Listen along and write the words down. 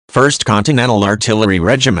1st Continental Artillery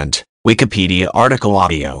Regiment, Wikipedia article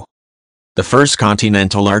audio. The 1st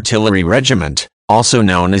Continental Artillery Regiment, also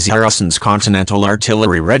known as Harrison's Continental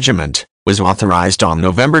Artillery Regiment, was authorized on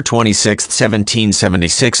November 26,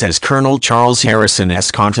 1776 as Colonel Charles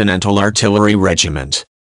Harrison's Continental Artillery Regiment.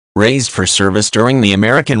 Raised for service during the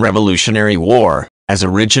American Revolutionary War, as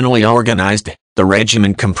originally organized, the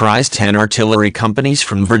regiment comprised 10 artillery companies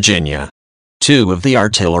from Virginia. 2 of the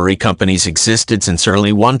artillery companies existed since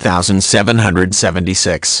early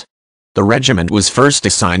 1776. The regiment was first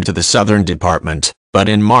assigned to the Southern Department, but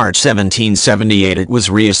in March 1778 it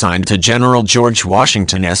was reassigned to General George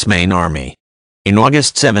Washington's main army. In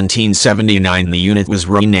August 1779 the unit was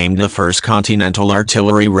renamed the 1st Continental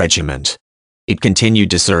Artillery Regiment. It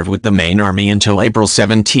continued to serve with the main army until April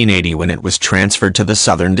 1780 when it was transferred to the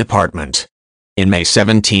Southern Department. In May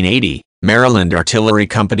 1780, Maryland artillery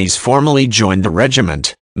companies formally joined the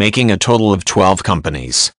regiment, making a total of 12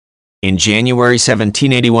 companies. In January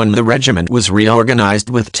 1781 the regiment was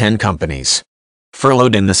reorganized with 10 companies.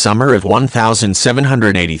 Furloughed in the summer of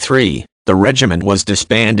 1783, the regiment was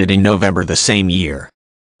disbanded in November the same year.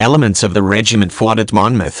 Elements of the regiment fought at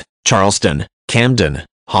Monmouth, Charleston, Camden,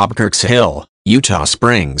 Hobkirk's Hill, Utah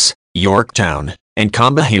Springs, Yorktown, and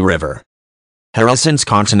Combahee River. Harrison's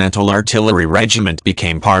Continental Artillery Regiment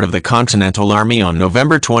became part of the Continental Army on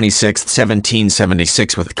November 26,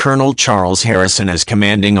 1776 with Colonel Charles Harrison as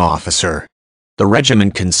commanding officer. The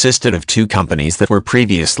regiment consisted of 2 companies that were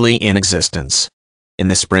previously in existence. In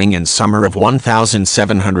the spring and summer of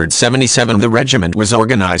 1777 the regiment was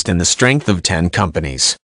organized in the strength of 10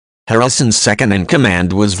 companies. Harrison's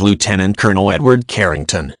second-in-command was Lieutenant Colonel Edward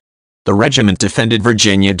Carrington. The regiment defended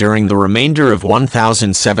Virginia during the remainder of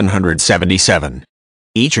 1777.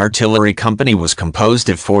 Each artillery company was composed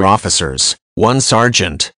of 4 officers, 1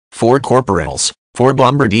 sergeant, 4 corporals, 4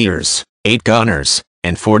 bombardiers, 8 gunners,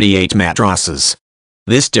 and 48 matrosses.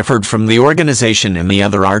 This differed from the organization in the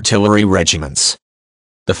other artillery regiments.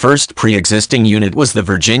 The first pre-existing unit was the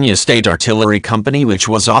Virginia State Artillery Company, which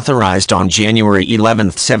was authorized on January 11,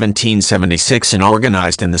 1776 and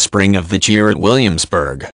organized in the spring of that year at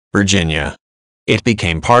Williamsburg, Virginia. It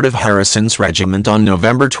became part of Harrison's regiment on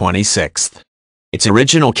November 26. Its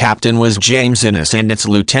original captain was James Innes and its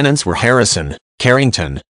lieutenants were Harrison,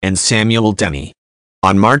 Carrington, and Samuel Denny.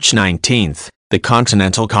 On March 19, the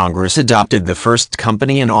Continental Congress adopted the 1st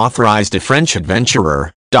Company and authorized a French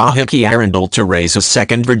adventurer, D'Hickey Arundel, to raise a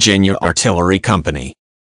 2nd Virginia Artillery Company.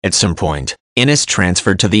 At some point, Innes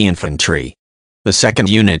transferred to the infantry. The 2nd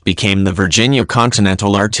unit became the Virginia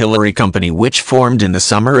Continental Artillery Company, which formed in the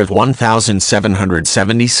summer of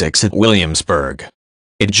 1776 at Williamsburg.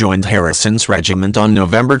 It joined Harrison's regiment on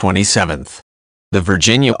November 27. The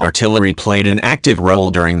Virginia Artillery played an active role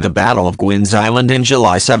during the Battle of Gwyn's Island in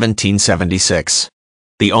July 1776.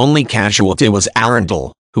 The only casualty was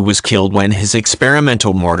Arundel, who was killed when his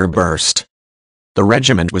experimental mortar burst. The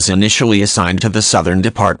regiment was initially assigned to the Southern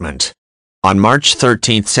Department. On March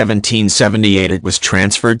 13, 1778 it was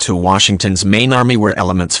transferred to Washington's main army, where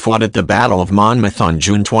elements fought at the Battle of Monmouth on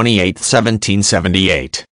June 28,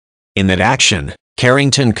 1778. In that action,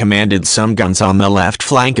 Carrington commanded some guns on the left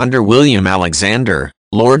flank under William Alexander,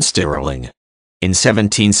 Lord Stirling. In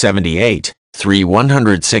 1778, 3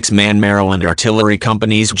 106-man Maryland artillery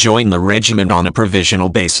companies joined the regiment on a provisional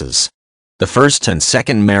basis. The 1st and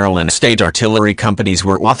 2nd Maryland State Artillery Companies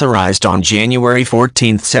were authorized on January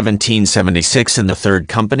 14, 1776 and the 3rd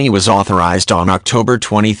Company was authorized on October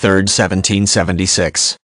 23,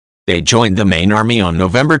 1776. They joined the main army on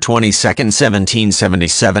November 22,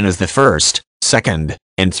 1777 as the 1st, 2nd,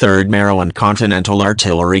 and 3rd Maryland Continental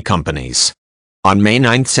Artillery Companies. On May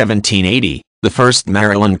 9, 1780, the 1st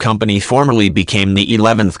Maryland Company formally became the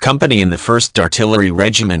 11th Company in the 1st Artillery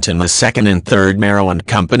Regiment, and the 2nd and 3rd Maryland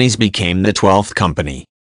Companies became the 12th Company.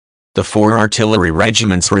 The 4 artillery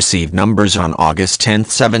regiments received numbers on August 10,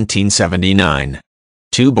 1779.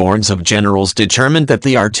 2 boards of generals determined that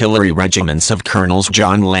the artillery regiments of Colonels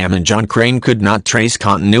John Lamb and John Crane could not trace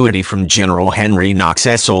continuity from General Henry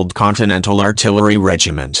Knox's old Continental Artillery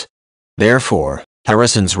Regiment. Therefore,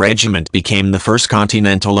 Harrison's regiment became the 1st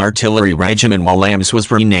Continental Artillery Regiment, while Lamb's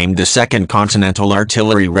was renamed the 2nd Continental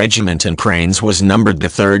Artillery Regiment and Crane's was numbered the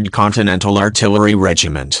 3rd Continental Artillery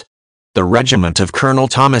Regiment. The regiment of Colonel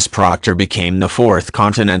Thomas Proctor became the 4th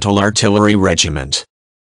Continental Artillery Regiment.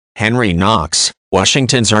 Henry Knox,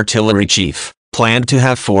 Washington's artillery chief, planned to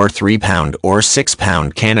have 4 3-pound or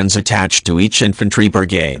 6-pound cannons attached to each infantry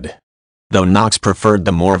brigade. Though Knox preferred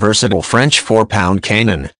the more versatile French 4-pound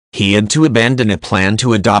cannon, he had to abandon a plan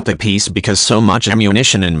to adopt a piece because so much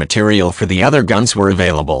ammunition and material for the other guns were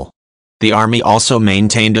available. The Army also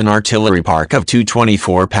maintained an artillery park of 2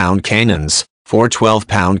 24-pound cannons, 4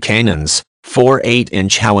 12-pound cannons, 4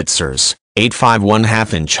 8-inch howitzers, 8 5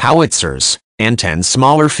 1/2-inch howitzers, and 10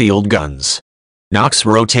 smaller field guns. Knox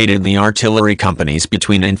rotated the artillery companies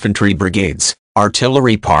between infantry brigades,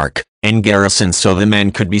 artillery park, and garrisons so the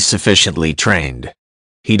men could be sufficiently trained.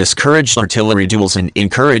 He discouraged artillery duels and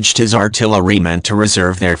encouraged his artillerymen to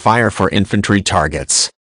reserve their fire for infantry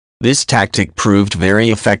targets. This tactic proved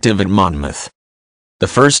very effective at Monmouth. The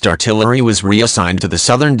 1st Artillery was reassigned to the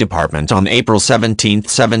Southern Department on April 17,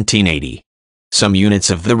 1780. Some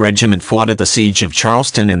units of the regiment fought at the Siege of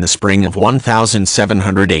Charleston in the spring of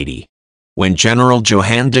 1780. When General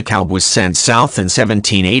Johann de Kalb was sent south in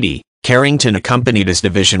 1780, Carrington accompanied his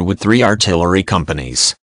division with 3 artillery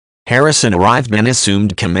companies. Harrison arrived and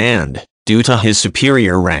assumed command, due to his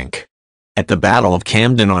superior rank. At the Battle of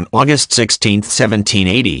Camden on August 16,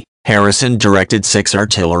 1780, Harrison directed 6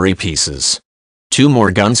 artillery pieces. 2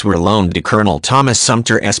 more guns were loaned to Colonel Thomas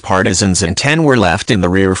Sumter's partisans and 10 were left in the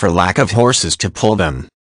rear for lack of horses to pull them.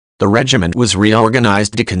 The regiment was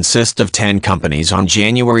reorganized to consist of 10 companies on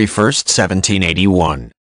January 1,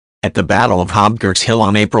 1781. At the Battle of Hobkirk's Hill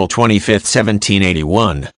on April 25,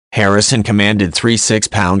 1781, Harrison commanded 3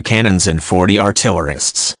 6-pound cannons and 40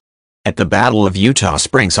 artillerists. At the Battle of Eutaw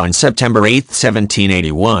Springs on September 8,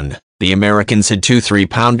 1781, the Americans had 2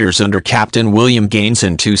 3-pounders under Captain William Gaines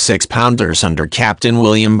and 2 6-pounders under Captain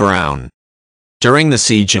William Brown. During the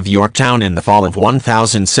Siege of Yorktown in the fall of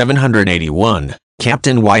 1781,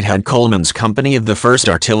 Captain Whitehead Coleman's company of the 1st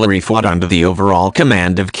Artillery fought under the overall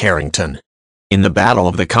command of Carrington. In the Battle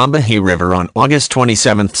of the Combahee River on August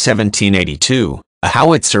 27, 1782, a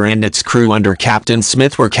howitzer and its crew under Captain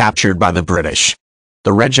Smith were captured by the British.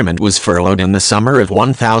 The regiment was furloughed in the summer of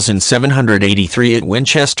 1783 at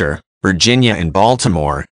Winchester, Virginia and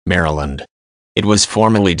Baltimore, Maryland. It was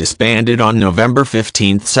formally disbanded on November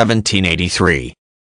 15, 1783.